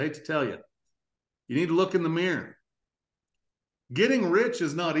companies, I hate to tell you. You need to look in the mirror. Getting rich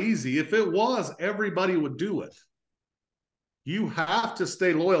is not easy. If it was, everybody would do it. You have to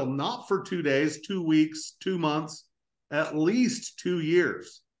stay loyal, not for 2 days, 2 weeks, 2 months, at least 2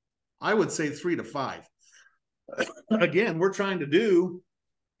 years. I would say 3 to 5. Again, we're trying to do,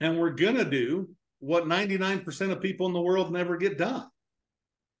 and we're going to do, what 99% of people in the world never get done.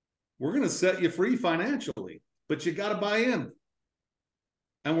 We're going to set you free financially, but you got to buy in.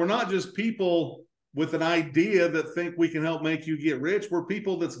 And we're not just people with an idea that think we can help make you get rich. We're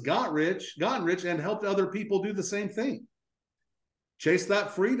people that's gotten rich, and helped other people do the same thing. Chase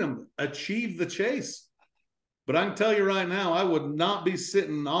that freedom, achieve the chase. But I can tell you right now, I would not be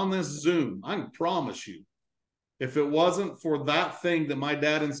sitting on this Zoom, I can promise you, if it wasn't for that thing that my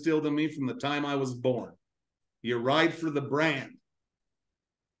dad instilled in me from the time I was born. You ride for the brand.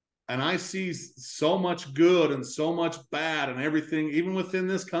 And I see so much good and so much bad and everything, even within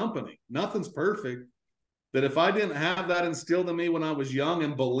this company. Nothing's perfect. That if I didn't have that instilled in me when I was young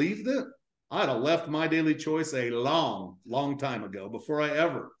and believed it, I'd have left My Daily Choice a long, long time ago before I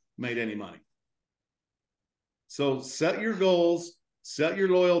ever made any money. So set your goals, set your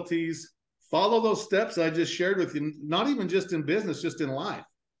loyalties, follow those steps I just shared with you, not even just in business, just in life.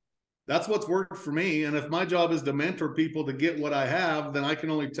 That's what's worked for me. And if my job is to mentor people to get what I have, then I can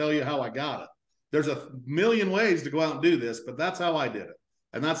only tell you how I got it. There's a million ways to go out and do this, but that's how I did it.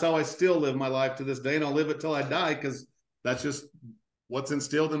 And that's how I still live my life to this day. And I'll live it till I die, because that's just what's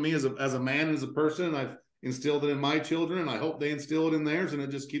instilled in me as a man, as a person. And I've instilled it in my children, and I hope they instill it in theirs, and it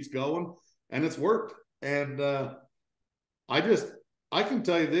just keeps going. And it's worked. And I can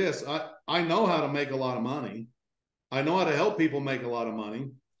tell you this, I know how to make a lot of money. I know how to help people make a lot of money.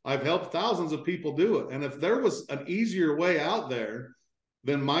 I've helped thousands of people do it. And if there was an easier way out there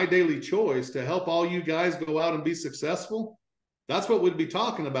than My Daily Choice to help all you guys go out and be successful, that's what we'd be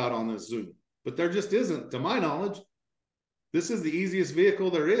talking about on this Zoom. But there just isn't, to my knowledge. This is the easiest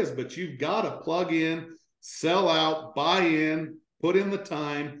vehicle there is, but you've got to plug in, sell out, buy in, put in the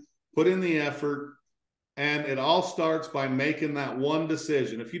time, put in the effort. And it all starts by making that one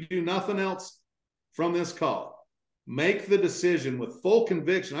decision. If you do nothing else from this call, make the decision with full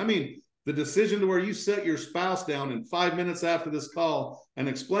conviction. I mean, the decision to where you set your spouse down in 5 minutes after this call and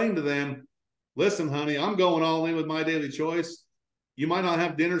explain to them, listen, honey, I'm going all in with My Daily Choice. You might not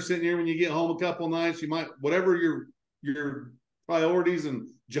have dinner sitting here when you get home a couple of nights. You might, whatever your priorities and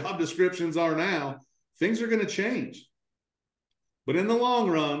job descriptions are now, things are going to change. But in the long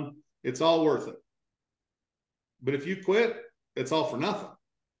run, it's all worth it. But if you quit, it's all for nothing.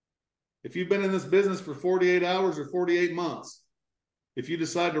 If you've been in this business for 48 hours or 48 months, if you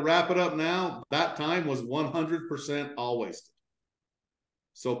decide to wrap it up now, that time was 100% all wasted.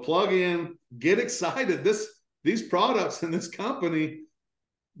 So plug in, get excited. These products in this company,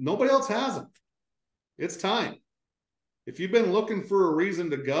 nobody else has them. It's time. If you've been looking for a reason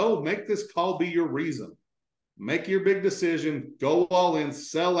to go, make this call be your reason. Make your big decision, go all in,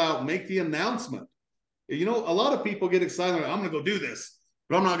 sell out, make the announcement. You know, a lot of people get excited, I'm going to go do this,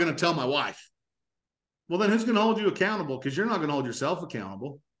 but I'm not going to tell my wife. Well, then who's going to hold you accountable? Because you're not going to hold yourself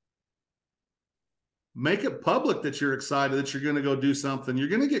accountable. Make it public that you're excited that you're going to go do something. You're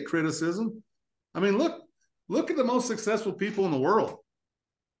going to get criticism. I mean, look at the most successful people in the world.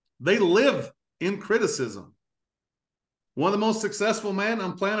 They live in criticism. One of the most successful men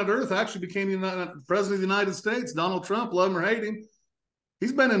on planet Earth actually became the president of the United States, Donald Trump, love him or hate him.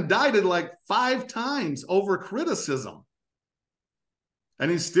 He's been indicted like 5 times over criticism.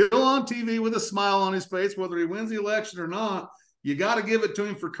 And he's still on TV with a smile on his face, whether he wins the election or not. You got to give it to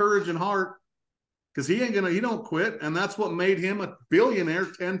him for courage and heart, because he don't quit. And that's what made him a billionaire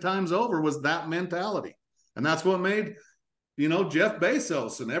 10 times over, was that mentality. And that's what made, Jeff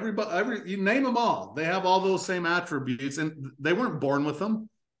Bezos and everybody, you name them all. They have all those same attributes, and they weren't born with them.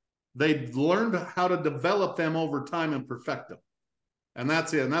 They learned how to develop them over time and perfect them. And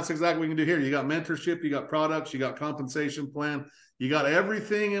that's it. And that's exactly what we can do here. You got mentorship, you got products, you got compensation plan, you got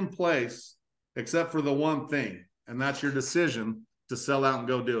everything in place except for the one thing. And that's your decision to sell out and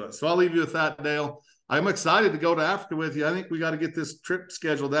go do it. So I'll leave you with that, Dale. I'm excited to go to Africa with you. I think we got to get this trip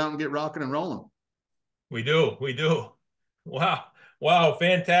scheduled out and get rocking and rolling. We do. Wow.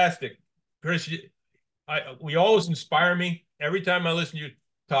 Fantastic. Chris, we always inspire me. Every time I listen to you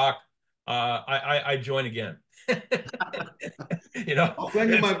talk, I join again. I'll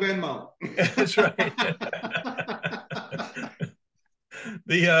send you my Venmo. That's right.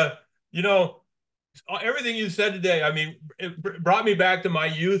 Everything you said today, I mean, it brought me back to my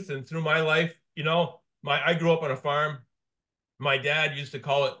youth and through my life. I grew up on a farm. My dad used to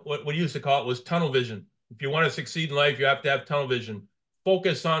call it, what he used to call it was tunnel vision. If you want to succeed in life, you have to have tunnel vision.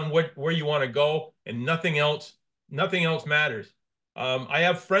 Focus on where you want to go, and nothing else matters. I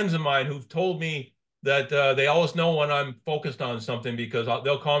have friends of mine who've told me that they always know when I'm focused on something, because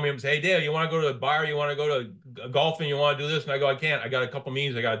they'll call me and say, hey, Dale, you want to go to the bar? You want to go to golfing? You want to do this? And I go, I can't. I got a couple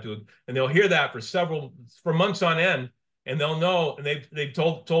meetings I got to do. And they'll hear that for months on end, and they'll know. And they've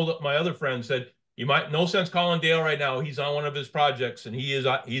told my other friends, said, you might, no sense calling Dale right now. He's on one of his projects, and he's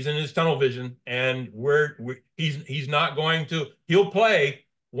in his tunnel vision, and he's not going to. He'll play,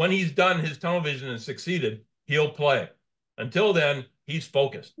 when he's done his tunnel vision and succeeded, he'll play. Until then, he's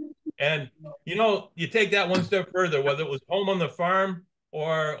focused. And, you know, you take that one step further, whether it was home on the farm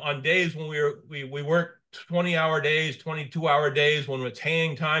or on days when we worked 20-hour days, 22-hour days, when it's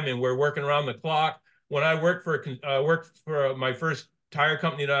haying time and we're working around the clock. When I worked for my first tire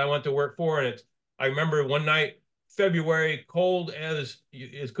company that I went to work for, and I remember one night, February, cold as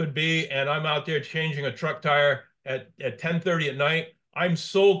could be, and I'm out there changing a truck tire at 10:30 at night. I'm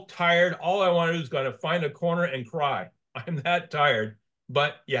so tired. All I want to do is going to find a corner and cry. I'm that tired,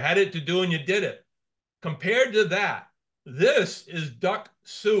 but you had it to do and you did it. Compared to that, this is duck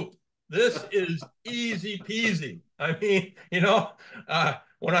soup. This is easy peasy. I mean, you know,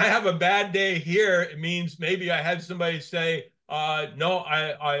 when I have a bad day here, it means maybe I had somebody say, no,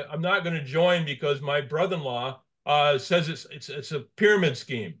 I'm not going to join because my brother-in-law says it's a pyramid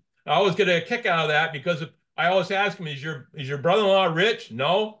scheme. I always get a kick out of that because I always ask him, is your brother-in-law rich?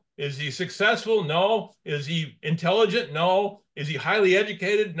 No. Is he successful? No. Is he intelligent? No. Is he highly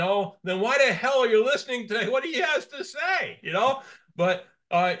educated? No. Then why the hell are you listening to what he has to say? You know, but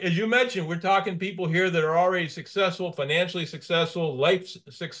as you mentioned, we're talking people here that are already successful, financially successful, life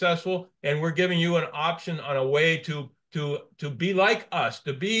successful, and we're giving you an option on a way to be like us,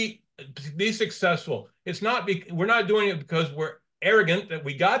 to be successful. It's not we're not doing it because we're arrogant that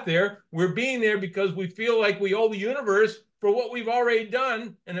we got there. We're being there because we feel like we owe the universe for what we've already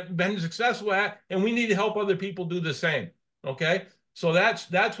done and have been successful at, and we need to help other people do the same. Okay, so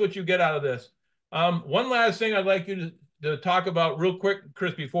that's what you get out of this. One last thing I'd like you to talk about real quick,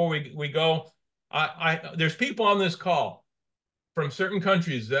 Chris, before we go. There's people on this call from certain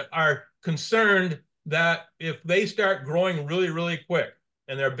countries that are concerned that if they start growing really, really quick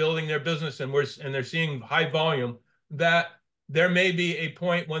and they're building their business and they're seeing high volume, that there may be a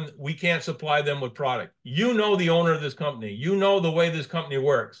point when we can't supply them with product. You know the owner of this company. You know the way this company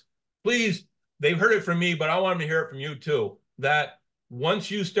works. Please, they've heard it from me, but I want them to hear it from you too, that once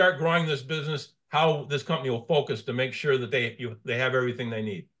you start growing this business, how this company will focus to make sure that they have everything they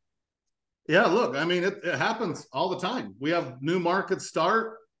need. Yeah, look, I mean, it happens all the time. We have new markets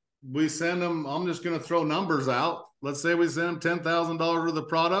start. We send them, I'm just going to throw numbers out. Let's say we send them $10,000 worth of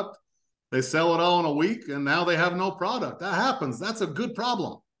product. They sell it all in a week, and now they have no product. That happens. That's a good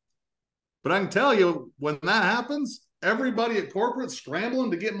problem. But I can tell you, when that happens, everybody at corporate's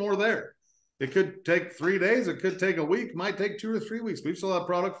scrambling to get more there. It could take 3 days. It could take a week. It might take 2 or 3 weeks. We've sold that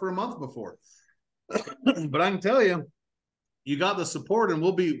product for a month before. But I can tell you, you got the support, and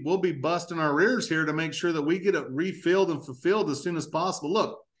we'll be busting our rears here to make sure that we get it refilled and fulfilled as soon as possible.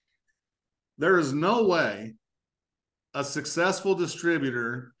 Look, there is no way a successful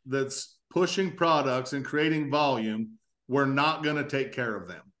distributor that's pushing products and creating volume, we're not going to take care of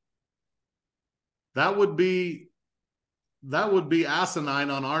them. That would be asinine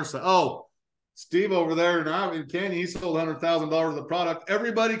on our side. Oh, Steve over there in Kenya, he sold $100,000 of the product.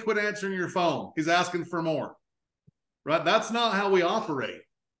 Everybody quit answering your phone. He's asking for more. Right? That's not how we operate.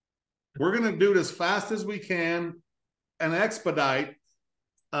 We're going to do it as fast as we can and expedite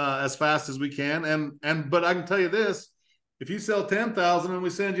as fast as we can. But I can tell you this, if you sell 10,000 and we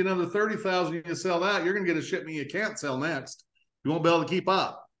send you another 30,000, you sell that, you're going to get a shipment you can't sell next. You won't be able to keep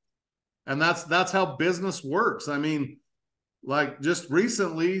up. And that's how business works. I mean, like just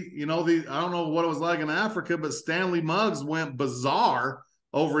recently, you know, I don't know what it was like in Africa, but Stanley mugs went bizarre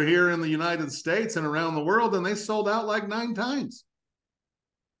over here in the United States and around the world, and they sold out like 9 times.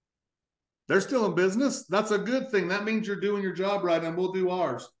 They're still in business. That's a good thing. That means you're doing your job right, and we'll do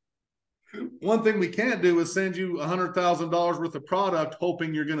ours. One thing we can't do is send you $100,000 worth of product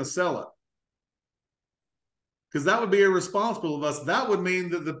hoping you're going to sell it. Because that would be irresponsible of us. That would mean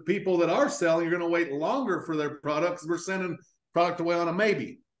that the people that are selling are going to wait longer for their product because we're sending product away on a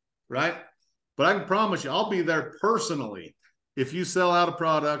maybe, right? But I can promise you, I'll be there personally. If you sell out a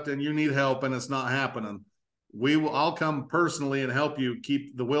product and you need help and it's not happening, I'll come personally and help you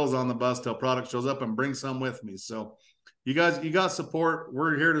keep the wheels on the bus till product shows up, and bring some with me. So you guys, you got support.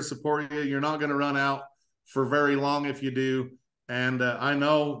 We're here to support you. You're not going to run out for very long if you do. And I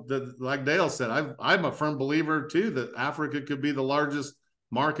know that, like Dale said, I'm a firm believer too that Africa could be the largest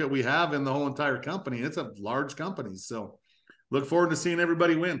market we have in the whole entire company. It's a large company. So look forward to seeing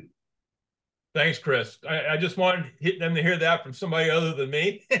everybody win. Thanks, Chris. I just wanted them to hear that from somebody other than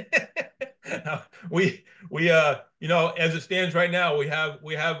me. We you know, as it stands right now, we have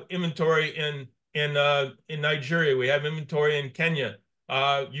inventory in Nigeria. We have inventory in Kenya.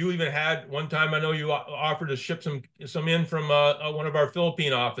 You even had one time, I know you offered to ship some in from one of our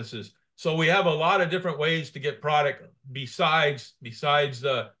Philippine offices. So we have a lot of different ways to get product besides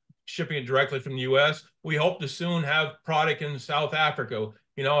shipping it directly from the U.S. We hope to soon have product in South Africa.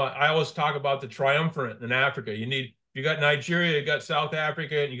 You know, I always talk about the triumvirate in Africa. You got Nigeria, you got South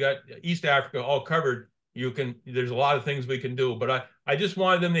Africa, and you got East Africa all covered. There's a lot of things we can do. But I just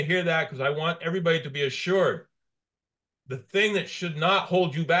wanted them to hear that because I want everybody to be assured the thing that should not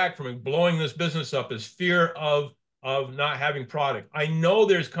hold you back from blowing this business up is fear of not having product. I know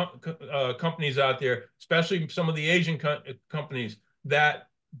there's companies out there, especially some of the Asian companies that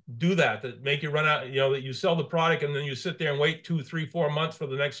do that make you run out, you know, that you sell the product and then you sit there and wait 2, 3, 4 months for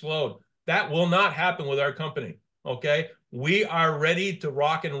the next load. That will not happen with our company. Okay. We are ready to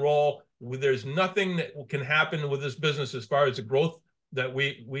rock and roll. There's nothing that can happen with this business as far as the growth that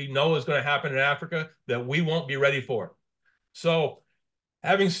we know is going to happen in Africa that we won't be ready for. So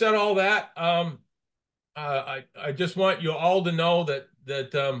having said all that, I just want you all to know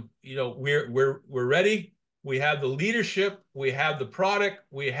that you know, we're ready. We have the leadership, we have the product,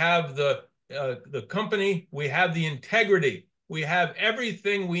 we have the company, we have the integrity, we have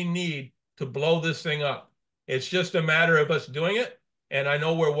everything we need to blow this thing up. It's just a matter of us doing it, and I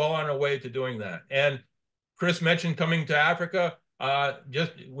know we're well on our way to doing that. And Chris mentioned coming to Africa. We're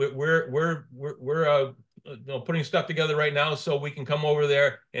you know, putting stuff together right now so we can come over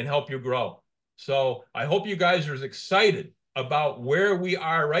there and help you grow. So I hope you guys are as excited about where we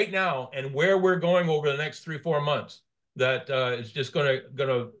are right now and where we're going over the next 3, 4 months. That is just gonna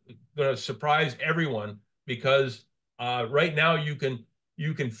surprise everyone, because right now you can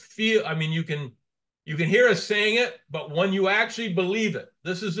feel. I mean, you can hear us saying it, but when you actually believe it,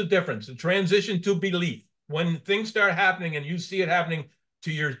 this is the difference. The transition to belief. When things start happening and you see it happening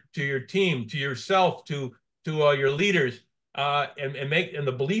to your team, to yourself, to your leaders, and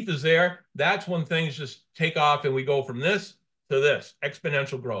the belief is there, that's when things just take off and we go from this to this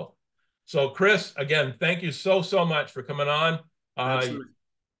exponential growth. So Chris, again, thank you so much for coming on.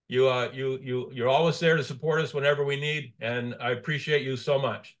 You're always there to support us whenever we need, and I appreciate you so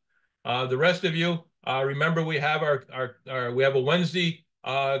much. The rest of you, remember we have we have a Wednesday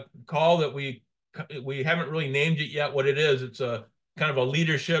call that we haven't really named it yet what it is. It's a kind of a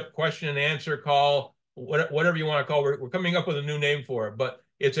leadership question and answer call, whatever you want to call it. We're coming up with a new name for it, but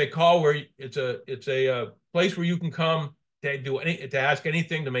it's a call where it's a place where you can come to ask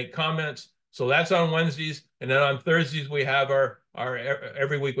anything, to make comments. So that's on Wednesdays, and then on Thursdays we have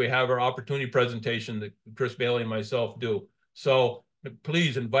every week we have our opportunity presentation that Chris Bailey and myself do. So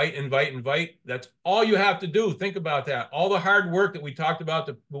please invite. That's all you have to do. Think about that. All the hard work that we talked about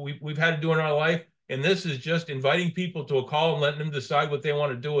that we've had to do in our life, and this is just inviting people to a call and letting them decide what they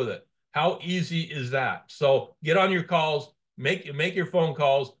want to do with it. How easy is that? So get on your calls, make your phone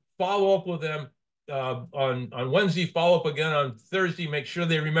calls, follow up with them on Wednesday, follow up again on Thursday. Make sure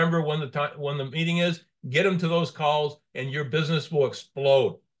they remember when the meeting is. Get them to those calls, and your business will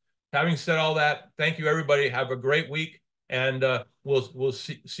explode. Having said all that, thank you everybody. Have a great week, and we'll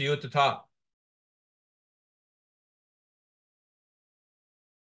see you at the top.